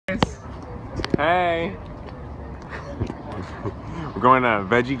Hey. We're going to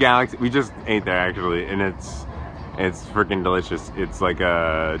Veggie Galaxy. We just ate there actually, and it's freaking delicious. It's like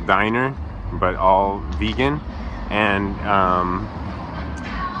a diner, but all vegan, and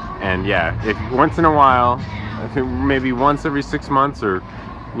yeah, if once in a while, I think maybe once every 6 months or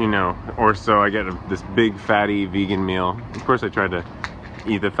or so, I get this big fatty vegan meal. Of course, I try to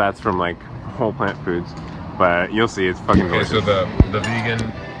eat the fats from like whole plant foods, but you'll see, it's fucking delicious. Okay, so the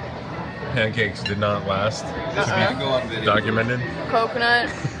vegan pancakes did not last. To be documented. Coconut,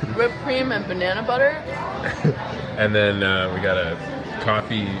 whipped cream, and banana butter. And then we got a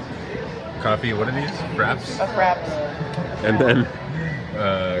coffee. What are these? Fraps. A fraps. And then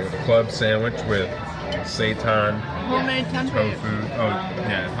club sandwich with seitan, Homemade tempeh. tofu. Oh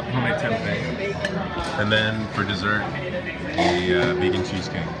yeah, homemade tempeh. And then for dessert, the vegan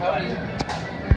cheesecake.